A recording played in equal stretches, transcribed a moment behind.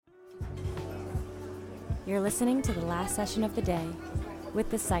You're listening to the last session of the day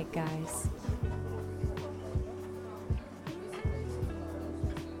with the Psych Guys.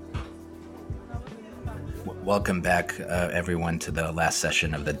 Welcome back, everyone, to the last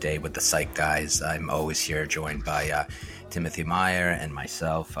session of the day with the Psych Guys. I'm always here joined by Timothy Meyer and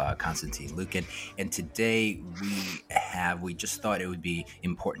myself, Konstantin Lukin. And today we just thought it would be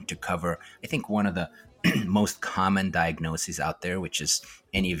important to cover, I think, one of the most common diagnoses out there, which is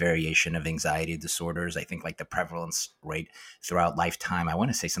any variation of anxiety disorders. I think like the prevalence rate throughout lifetime, I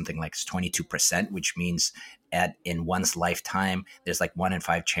want to say something like 22%, which means in one's lifetime, there's like 1 in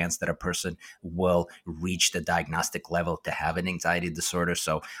 5 chance that a person will reach the diagnostic level to have an anxiety disorder.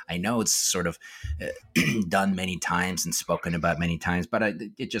 So I know it's sort of done many times and spoken about many times, but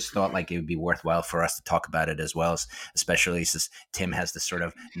it just thought like it would be worthwhile for us to talk about it as well, especially since Tim has this sort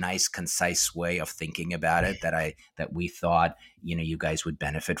of nice, concise way of thinking about it that we thought, you guys would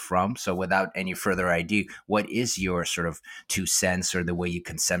benefit from. So without any further ado, what is your sort of 2 cents or the way you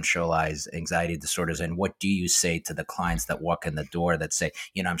conceptualize anxiety disorders, and what do you say to the clients that walk in the door that say,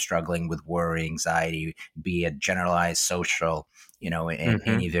 I'm struggling with worry, anxiety, be it generalized, social,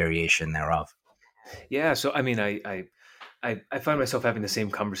 any variation thereof? Yeah, so I mean, I find myself having the same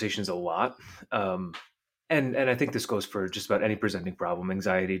conversations a lot, and I think this goes for just about any presenting problem,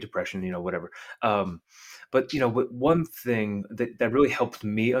 anxiety, depression, whatever. But one thing that really helped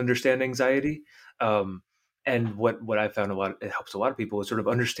me understand anxiety, and what I found it helps a lot of people is sort of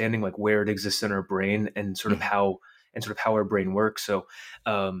understanding like where it exists in our brain and sort of how our brain works. So.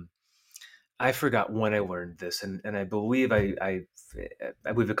 I forgot when I learned this, and I believe I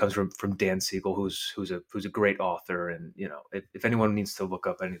believe it comes from Dan Siegel, who's a great author, and if anyone needs to look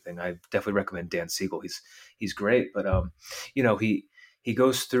up anything, I definitely recommend Dan Siegel. He's great, but he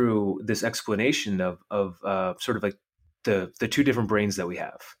goes through this explanation of sort of like the two different brains that we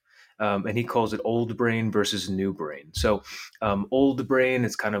have. And he calls it old brain versus new brain. So, old brain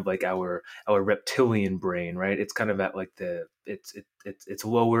is kind of like our reptilian brain, right? It's kind of at like it's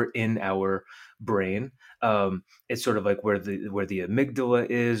lower in our brain. It's sort of like where the amygdala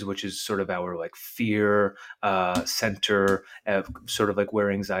is, which is sort of our like fear center, sort of like where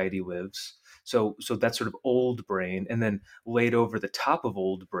anxiety lives. So that's sort of old brain, and then laid over the top of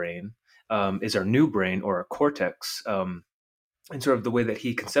old brain is our new brain or our cortex. And sort of the way that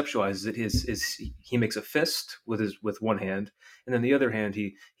he conceptualizes it is he makes a fist with one hand, and then the other hand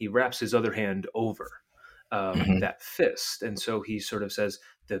he wraps his other hand over Mm-hmm. that fist, and so he sort of says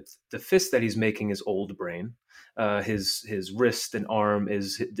that the fist that he's making is old brain, his wrist and arm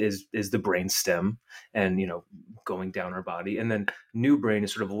is the brain stem, and going down our body, and then new brain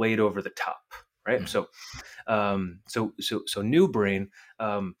is sort of laid over the top, right? So new brain.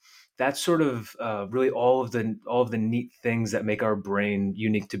 That's sort of really all of the neat things that make our brain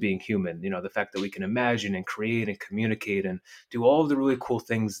unique to being human. The fact that we can imagine and create and communicate and do all of the really cool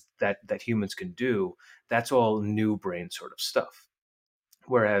things that humans can do. That's all new brain sort of stuff.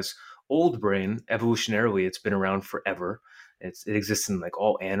 Whereas old brain, evolutionarily, it's been around forever. It exists in like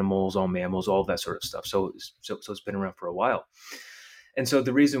all animals, all mammals, all of that sort of stuff. So it's been around for a while. And so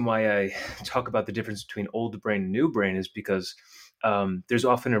the reason why I talk about the difference between old brain and new brain is because there's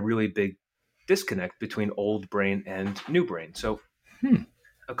often a really big disconnect between old brain and new brain. So Hmm.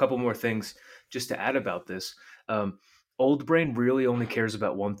 a couple more things just to add about this. Um, Old brain really only cares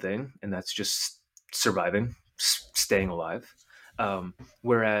about one thing, and that's just surviving, staying alive.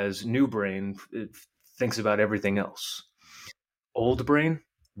 Whereas new brain thinks about everything else. Old brain,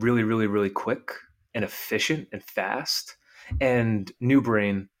 really, really, really quick and efficient and fast, and new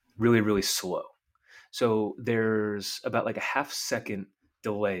brain, really, really slow. So there's about like a half second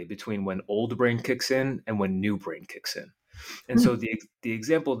delay between when old brain kicks in and when new brain kicks in. And Hmm. so the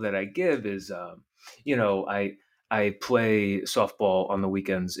example that I give is, I play softball on the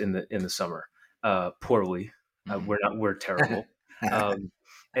weekends in the summer, poorly. We're terrible. Um,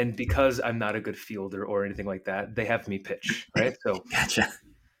 and because I'm not a good fielder or anything like that, they have me pitch, right? So Gotcha.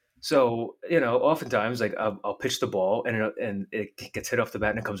 oftentimes, like I'll pitch the ball and it gets hit off the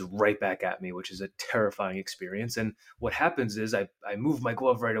bat and it comes right back at me, which is a terrifying experience. And what happens is I move my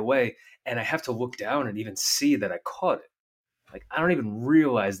glove right away and I have to look down and even see that I caught it. Like I don't even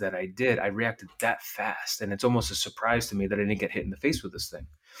realize that I did. I reacted that fast, and it's almost a surprise to me that I didn't get hit in the face with this thing.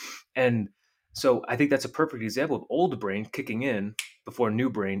 And so I think that's a perfect example of old brain kicking in before new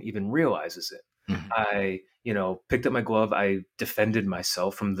brain even realizes it. Mhm. I, picked up my glove. I defended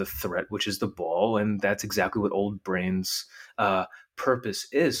myself from the threat, which is the ball, and that's exactly what old brain's purpose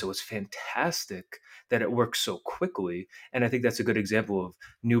is. So it's fantastic that it works so quickly, and I think that's a good example of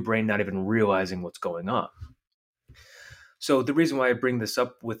new brain not even realizing what's going on. So the reason why I bring this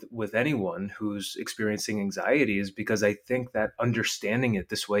up with anyone who's experiencing anxiety is because I think that understanding it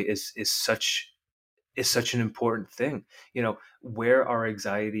this way is such an important thing. Where our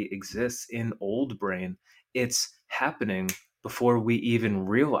anxiety exists in old brain, it's happening before we even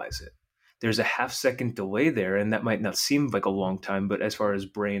realize it. There's a half second delay there, and that might not seem like a long time, but as far as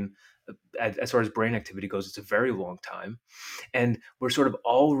brain activity goes, it's a very long time, and we're sort of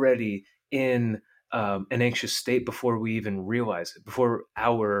already in an anxious state before we even realize it, before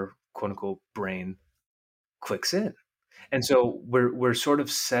our quote unquote brain clicks in. And so we're sort of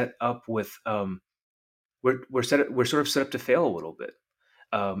set up with we're sort of set up to fail a little bit,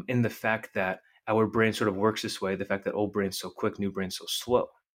 in the fact that our brain sort of works this way, the fact that old brain's so quick, new brain's so slow.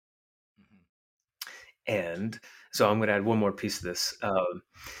 And so I'm going to add one more piece of this.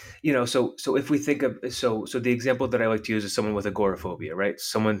 So if we think of so the example that I like to use is someone with agoraphobia, right?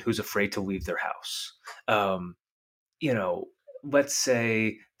 Someone who's afraid to leave their house. Um, you know, let's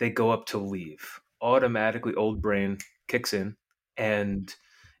say they go up to leave, automatically old brain kicks in, and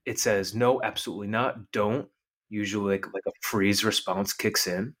it says no, absolutely not, don't. Usually, like a freeze response kicks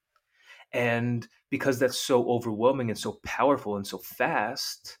in, and because that's so overwhelming and so powerful and so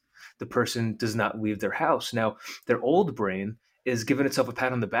fast, the person does not leave their house. Now, their old brain is giving itself a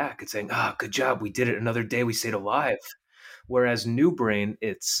pat on the back. It's saying, ah, good job. We did it. Another day we stayed alive. Whereas new brain,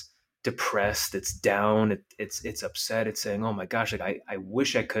 it's depressed, it's down, it's upset, it's saying, oh my gosh, like I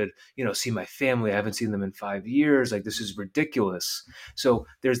wish I could, see my family. I haven't seen them in 5 years. Like this is ridiculous. So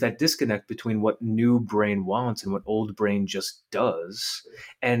there's that disconnect between what new brain wants and what old brain just does.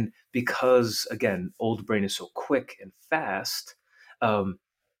 And because again, old brain is so quick and fast, um,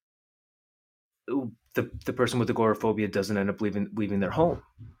 the person with agoraphobia doesn't end up leaving their home.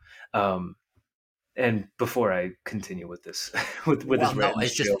 Um, and before I continue with this, with this Well, no, random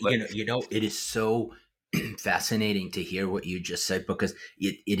it's just spiel, but it is so fascinating to hear what you just said, because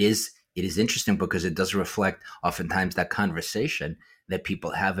it is interesting, because it does reflect oftentimes that conversation that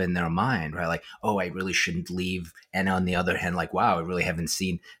people have in their mind, right? Like, oh, I really shouldn't leave, and on the other hand, like, wow, I really haven't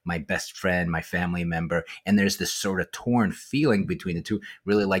seen my best friend, my family member, and there's this sort of torn feeling between the two.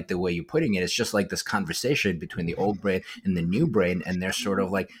 Really like the way you're putting it. It's just like this conversation between the old brain and the new brain, and they're sort of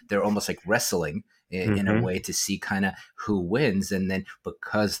like they're almost like wrestling in a Mhm. way to see kind of who wins. And then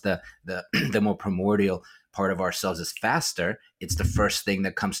because the the more primordial part of ourselves is faster, it's the first thing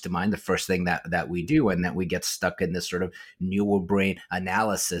that comes to mind, the first thing that we do, and that we get stuck in this sort of newer brain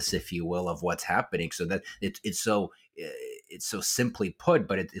analysis, if you will, of what's happening. So that it's so simply put,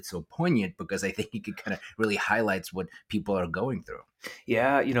 but it's so poignant, because I think it kind of really highlights what people are going through.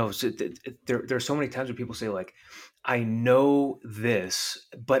 Yeah, so there's so many times where people say like, I know this,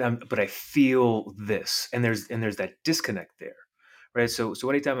 but I feel this, and there's that disconnect there, right? So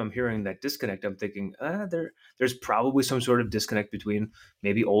anytime I'm hearing that disconnect, I'm thinking, there's probably some sort of disconnect between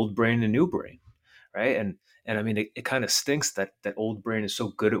maybe old brain and new brain, right? And I mean, it kind of stinks that old brain is so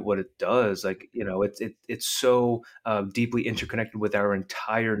good at what it does. Like, it's so deeply interconnected with our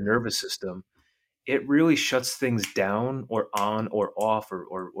entire nervous system. It really shuts things down or on or off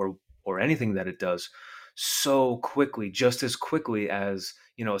or anything that it does so quickly, just as quickly as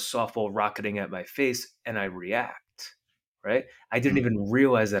a softball rocketing at my face and I react, right? I didn't Mm. even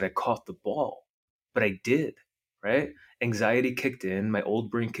realize that I caught the ball, but I did, right? Anxiety kicked in, my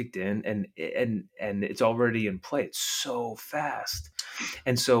old brain kicked in, and it's already in play. It's so fast.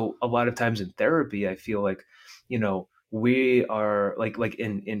 And so a lot of times in therapy, I feel like, we are like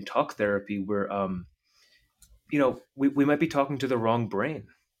in talk therapy, we're we might be talking to the wrong brain.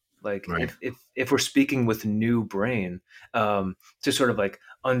 Like Right. if we're speaking with new brain, to sort of like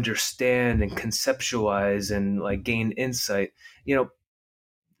understand and conceptualize and like gain insight, you know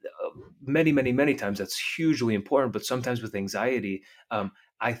many many many times that's hugely important. But sometimes with anxiety,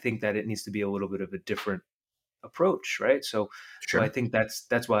 I think that it needs to be a little bit of a different approach, right? So I Sure. think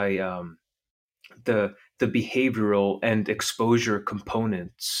that's why, the behavioral and exposure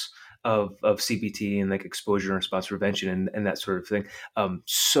components of CBT and like exposure and response prevention and that sort of thing,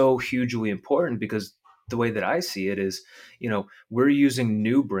 so hugely important. Because the way that I see it is, we're using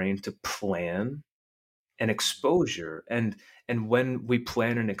new brain to plan an exposure, and when we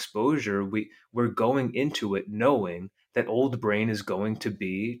plan an exposure, we're going into it knowing that old brain is going to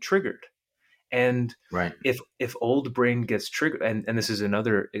be triggered. And Right. if old brain gets triggered, and this is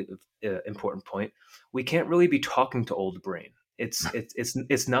another important point, we can't really be talking to old brain. It's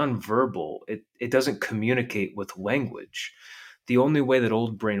nonverbal. It doesn't communicate with language. The only way that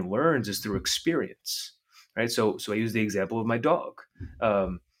old brain learns is through experience, right? So I use the example of my dog.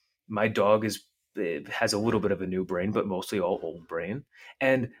 My dog is it has a little bit of a new brain, but mostly all old brain.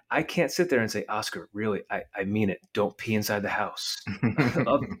 And I can't sit there and say, Oscar, really, I mean it. Don't pee inside the house.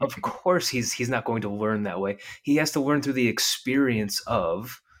 Of course, he's not going to learn that way. He has to learn through the experience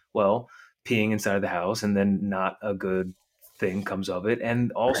of, well, peeing inside of the house, and then not a good thing comes of it,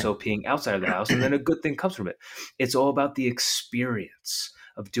 and also peeing outside of the house, and then a good thing comes from it. It's all about the experience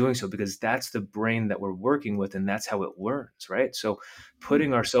of doing so, because that's the brain that we're working with, and that's how it learns, right? So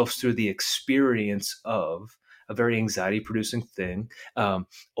putting ourselves through the experience of a very anxiety producing thing,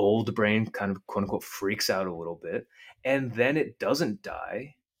 old brain kind of quote unquote freaks out a little bit, and then it doesn't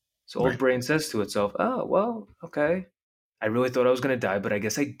die. So old Right. brain says to itself, oh, well, okay, I really thought I was going to die, but I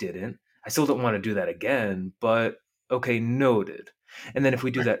guess I didn't. I still don't want to do that again, but okay, noted. And then if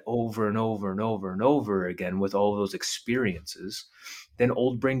we do Right. that over and over and over and over again with all of those experiences, then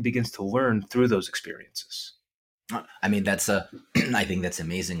old brain begins to learn through those experiences. I mean, that's I think that's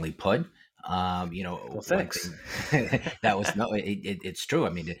amazingly put. Well, One thanks. thing that was no, it's true. I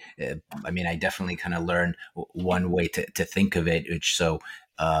mean, I definitely kind of learned one way to think of it, which so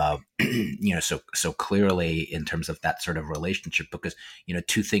clearly in terms of that sort of relationship, because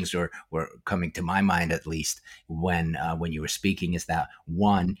two things were coming to my mind, at least when you were speaking, is that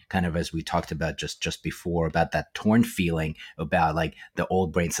one, kind of as we talked about just before, about that torn feeling, about like the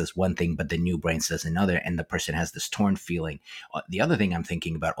old brain says one thing but the new brain says another, and the person has this torn feeling. The other thing I'm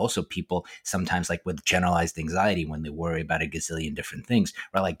thinking about, also, people sometimes, like with generalized anxiety, when they worry about a gazillion different things,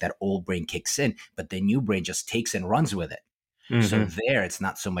 right, like that old brain kicks in, but the new brain just takes and runs with it. So Mm-hmm. there, it's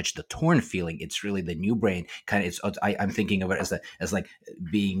not so much the torn feeling; it's really the new brain kind of. I'm thinking of it as like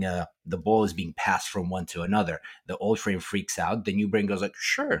being the ball is being passed from one to another. The old brain freaks out. The new brain goes like,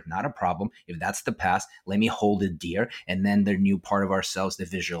 "Sure, not a problem. If that's the past, let me hold it dear." And then the new part of ourselves, the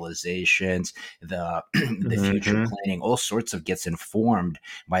visualizations, the the future Mm-hmm. planning, all sorts of gets informed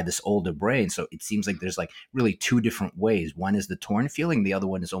by this older brain. So it seems like there's like really two different ways. One is the torn feeling. The other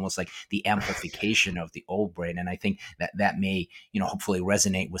one is almost like the amplification of the old brain. And I think that may hopefully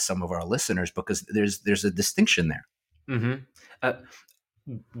resonate with some of our listeners, because there's a distinction there. Mm-hmm. Uh,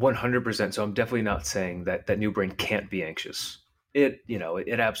 100%. So I'm definitely not saying that new brain can't be anxious. It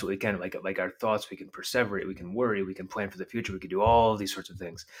absolutely can. Like our thoughts, we can perseverate, we can worry, we can plan for the future, we can do all these sorts of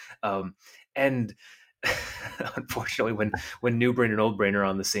things. And unfortunately, when new brain and old brain are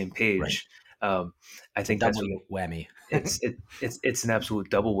on the same Right. page, um, I It's a think that's double when whammy. it's an absolute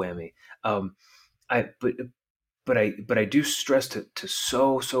double whammy. Um, I but I do stress to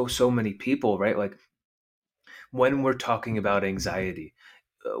so many people, right? Like when we're talking about anxiety,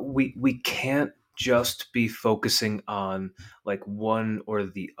 we can't just be focusing on like one or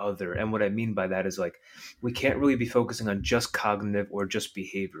the other. And what I mean by that is, like, we can't really be focusing on just cognitive or just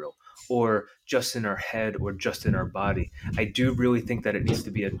behavioral or just in our head or just in our body. I do really think that it needs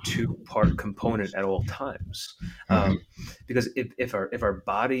to be a two-part component at all times. Mhm. Because if our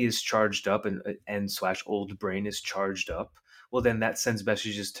body is charged up and slash old brain is charged up, well, then that sends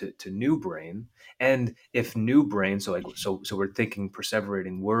messages to new brain. And if new brain, so we're thinking,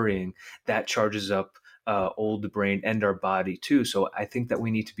 perseverating, worrying, that charges up old brain and our body too. So I think that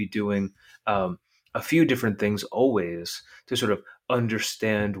we need to be doing a few different things always to sort of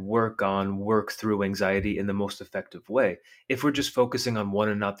understand, work through anxiety in the most effective way. If we're just focusing on one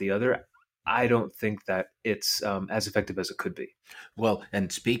and not the other, I don't think that it's as effective as it could be. Well,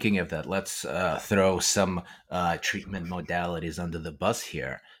 and speaking of that, let's throw some treatment modalities under the bus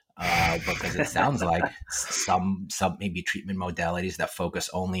here, because it sounds like some maybe treatment modalities that focus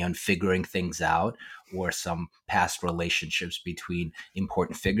only on figuring things out, or some past relationships between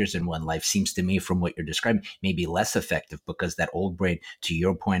important figures in one life, seems to me, from what you're describing, may be less effective, because that old brain, to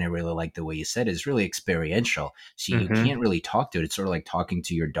your point, I really like the way you said it, is really experiential. So you Mm-hmm. can't really talk to it. It's sort of like talking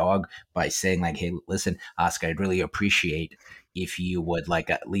to your dog by saying like, "Hey, listen, Oscar, I'd really appreciate if you would like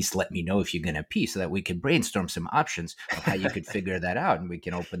at least let me know if you're going to pee, so that we can brainstorm some options of how you could figure that out, and we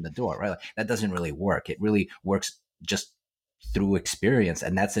can open the door," right? Like, that doesn't really work. It really works just through experience,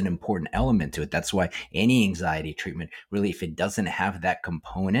 and that's an important element to it. That's why any anxiety treatment, really, if it doesn't have that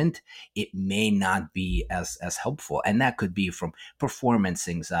component, it may not be as helpful. And that could be from performance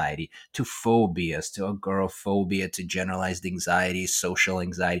anxiety to phobias to agoraphobia to generalized anxiety, social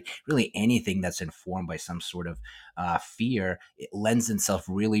anxiety, really anything that's informed by some sort of fear. It lends itself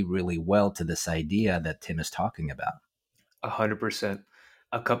really, really well to this idea that Tim is talking about. 100%.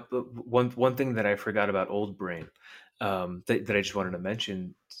 One thing that I forgot about old brain, that I just wanted to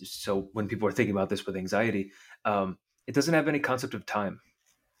mention. So when people are thinking about this with anxiety, it doesn't have any concept of time,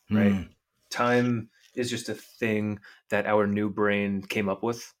 right? Hmm. Time is just a thing that our new brain came up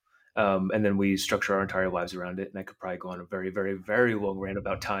with. And then we structure our entire lives around it. And I could probably go on a very, very, very long rant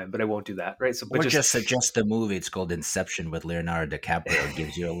about time, but I won't do that, right? So, but Or just just suggest the movie. It's called Inception with Leonardo DiCaprio. It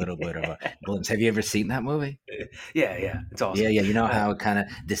gives you a little bit of a glimpse. Have you ever seen that movie? yeah, it's Yeah, awesome. yeah. You know Uh, how it kind of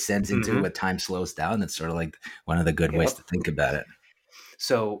descends into mhm, what time slows down? It's sort of like one of the good ways yep. to think about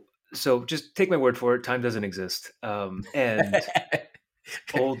So, so just take my word for it. Time doesn't exist. And it.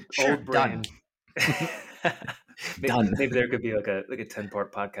 old Sure, done. brain. Done. Maybe there could be like a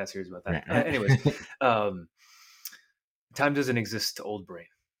 10-part podcast series about that. Right, right. Anyways, um, time doesn't exist to old brain,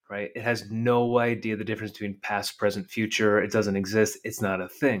 right? It has no idea the difference between past, present, future. It doesn't exist. It's not a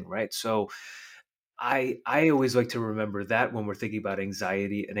thing, right? So I always like to remember that when we're thinking about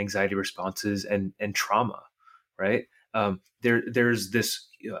anxiety and anxiety responses and trauma, right? There's this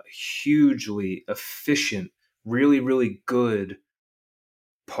hugely efficient, really really good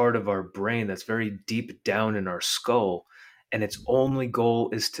part of our brain that's very deep down in our skull, and its only goal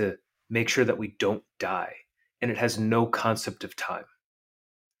is to make sure that we don't die, and it has no concept of time,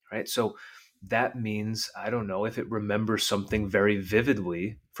 right? So that means, I don't know, if it remembers something very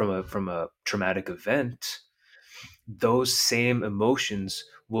vividly from a traumatic event, those same emotions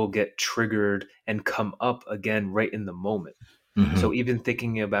will get triggered and come up again right in the moment. So Hmm. even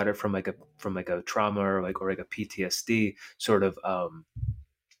thinking about it from like a trauma or like a PTSD sort of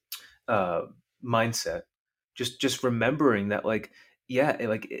uh, mindset, just remembering that, like, yeah,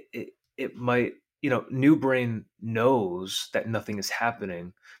 it might, new brain knows that nothing is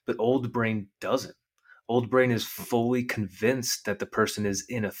happening, but old brain doesn't. Old brain is fully convinced that the person is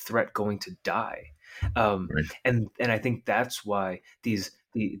in a threat, going to die. Right. And I think that's why these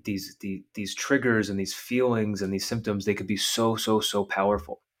triggers and these feelings and these symptoms, they could be so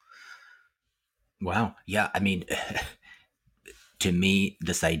powerful. Wow. Yeah. I mean, to me,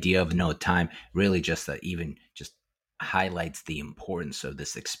 this idea of no time really just even just highlights the importance of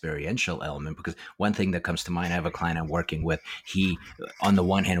this experiential element. Because one thing that comes to mind, I have a client I'm working with. He, on the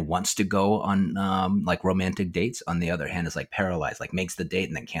one hand, wants to go on like romantic dates. On the other hand, is like paralyzed, like makes the date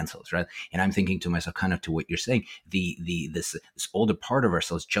and then cancels, right? And I'm thinking to myself, kind of to what you're saying, this older part of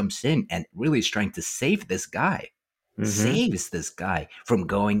ourselves jumps in and really is trying to save this guy, Hmm. saves this guy from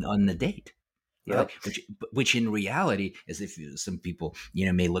going on the date, right? Yep. Like, which in reality is, if some people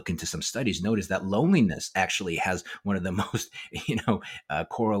may look into some studies, notice that loneliness actually has one of the most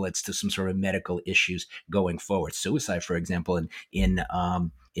correlates to some sort of medical issues going forward. Suicide, for example,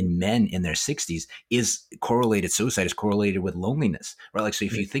 in men in their 60s is correlated. Suicide is correlated with loneliness, right? Like, so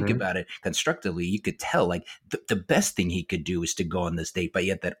if you think Hmm. about it constructively, you could tell, like, the best thing he could do is to go on this date, but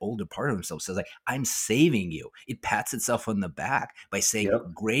yet that older part of himself says, like, I'm saving you. It pats itself on the back by saying, Yep.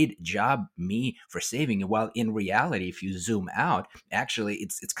 great job, me, for saving you. While in reality, if you zoom out, actually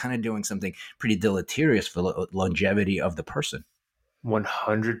it's kind of doing something pretty deleterious for the longevity of the person.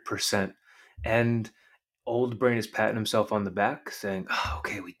 100%. And old brain is patting himself on the back saying, oh,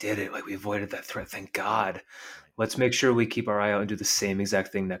 okay, we did it. Like, we avoided that threat. Thank God. Let's make sure we keep our eye out and do the same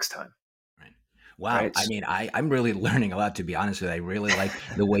exact thing next time. Right. Wow. Right. I mean, I'm really learning a lot, to be honest with you. I really like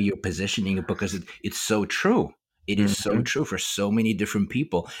the way you're positioning it, because it's so true. It is so Mhm. true for so many different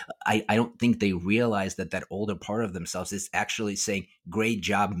people. I don't think they realize that that older part of themselves is actually saying, great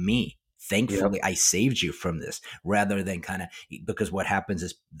job, me. Yep. Thankfully, I saved you from this, rather than kind of, because what happens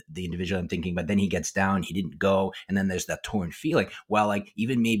is the individual I'm thinking, but then he gets down, he didn't go. And then there's that torn feeling. Well, like,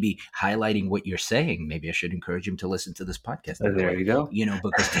 even maybe highlighting what you're saying, maybe I should encourage him to listen to this podcast in a There way, you go.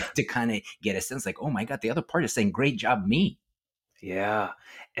 because to kind of get a sense, like, oh my God, the other part is saying, great job, me. Yeah.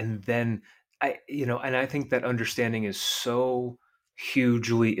 And then and I think that understanding is so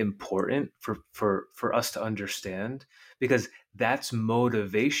hugely important for us to understand, because that's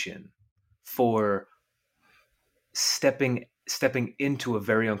motivation for stepping into a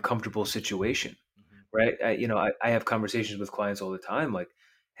very uncomfortable situation, right? I have conversations with clients all the time, like,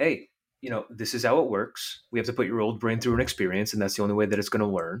 hey, this is how it works. We have to put your old brain through an experience, and that's the only way that it's going to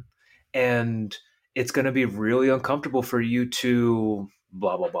learn. And it's going to be really uncomfortable for you to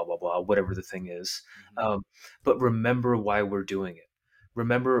blah, blah, blah, blah, blah, whatever the thing is. Mhm. Um, but remember why we're doing it.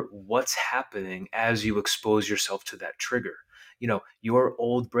 Remember what's happening as you expose yourself to that trigger. Your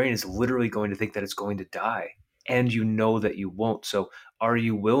old brain is literally going to think that it's going to die, and you know that you won't. So are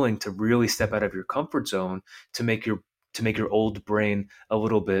you willing to really step out of your comfort zone to make your old brain a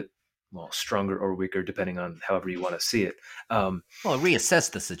little bit, well, stronger or weaker, depending on however you want to see it. um, Well,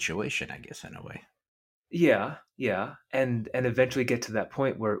 reassess the situation, I guess, in a way. yeah, and eventually get to that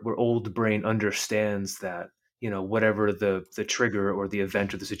point where old brain understands that, whatever the trigger or the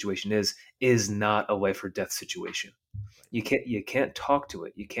event or the situation is not a life or death situation. You can't talk to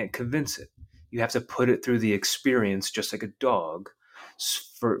it. You can't convince it. You have to put it through the experience, just like a dog,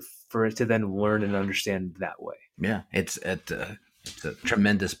 for it to then learn and understand that way. Yeah, it's a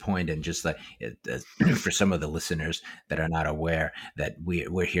tremendous point, and just like for some of the listeners that are not aware, that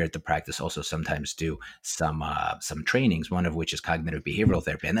we're here at the practice also sometimes do some trainings. One of which is cognitive behavioral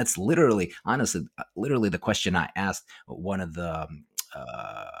therapy, and that's honestly, the question I asked one of the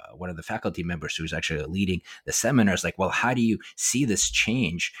faculty members who's actually leading the seminar is like, well, how do you see this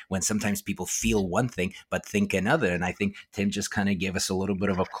change when sometimes people feel one thing but think another? And I think Tim just kind of gave us a little bit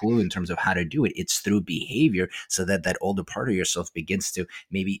of a clue in terms of how to do it. It's through behavior, so that older part of yourself begins to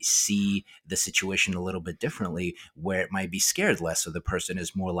maybe see the situation a little bit differently, where it might be scared less, so the person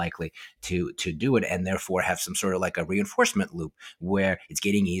is more likely to do it, and therefore have some sort of like a reinforcement loop where it's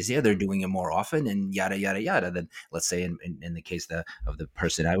getting easier, they're doing it more often, and yada yada yada. Then let's say in the case of the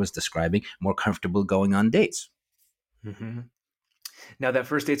person I was describing, more comfortable going on dates. Mm-hmm. Now, that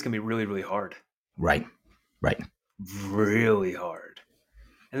first date's gonna be really, really hard. Right. Really hard.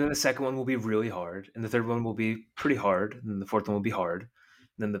 And then the second one will be really hard, and the third one will be pretty hard, and then the fourth one will be hard, and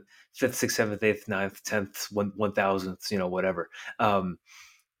then the fifth, sixth, seventh, eighth, ninth, 10th, 1,000th, whatever.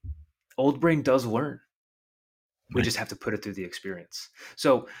 Old brain does learn. We Right. just have to put it through the experience.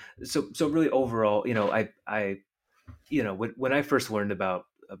 So really overall, I when I first learned about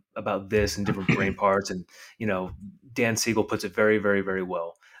this and different brain parts, and Dan Siegel puts it very, very, very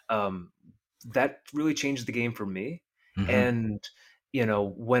well. That really changed the game for me. Mm-hmm. And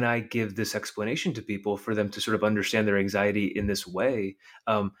when I give this explanation to people for them to sort of understand their anxiety in this way,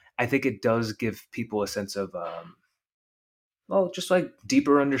 I think it does give people a sense of just like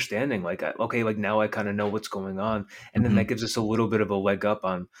deeper understanding. Like, okay, like now I kind of know what's going on, and then that gives us a little bit of a leg up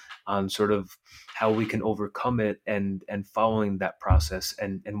on sort of how we can overcome it, and following that process,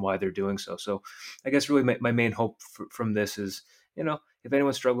 and why they're doing so. So I guess really my main hope from this is, if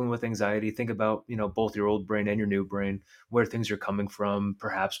anyone's struggling with anxiety, think about, both your old brain and your new brain, where things are coming from,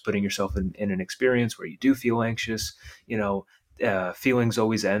 perhaps putting yourself in an experience where you do feel anxious. Feelings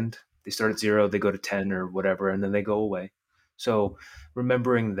always end. They start at 0, they go to 10 or whatever, and then they go away. So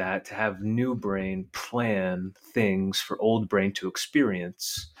remembering that, to have new brain plan things for old brain to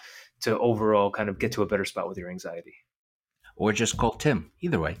experience, to overall kind of get to a better spot with your anxiety. Or just call Tim.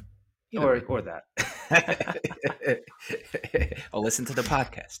 Either way. Or that. Or listen to the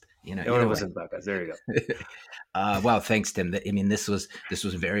podcast. Or listen to the podcast. There you go. Wow, thanks, Tim. I mean, this was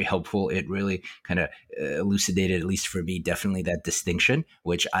very helpful. It really kind of elucidated, at least for me, definitely that distinction,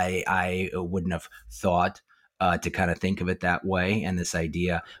 which I wouldn't have thought to kind of think of it that way, and this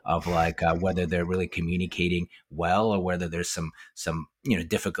idea of like whether they're really communicating well, or whether there's some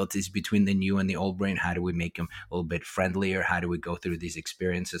difficulties between the new and the old brain. How do we make them a little bit friendlier? How do we go through these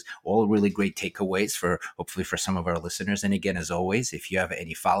experiences? All really great takeaways hopefully for some of our listeners. And again, as always, if you have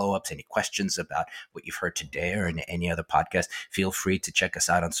any follow-ups, any questions about what you've heard today or in any other podcast, feel free to check us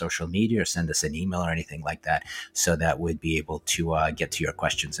out on social media or send us an email or anything like that, so that we'd be able to get to your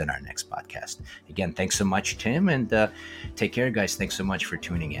questions in our next podcast. Again, thanks so much, Tim, and take care, guys. Thanks so much for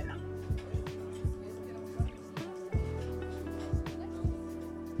tuning in.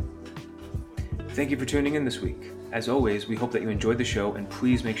 Thank you for tuning in this week. As always, we hope that you enjoyed the show, and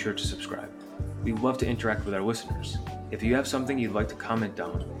please make sure to subscribe. We love to interact with our listeners. If you have something you'd like to comment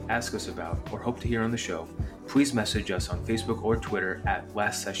on, ask us about, or hope to hear on the show, please message us on Facebook or Twitter at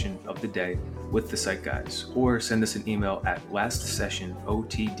Last Session of the Day with the Psych Guys, or send us an email at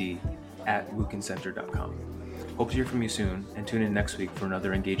lastsessionotd@lucancenter.com. Hope to hear from you soon, and tune in next week for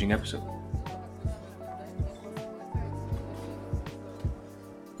another engaging episode.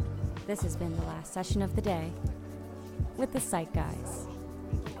 This has been the last session of the day with the Psych Guys.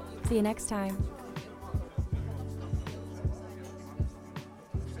 See you next time.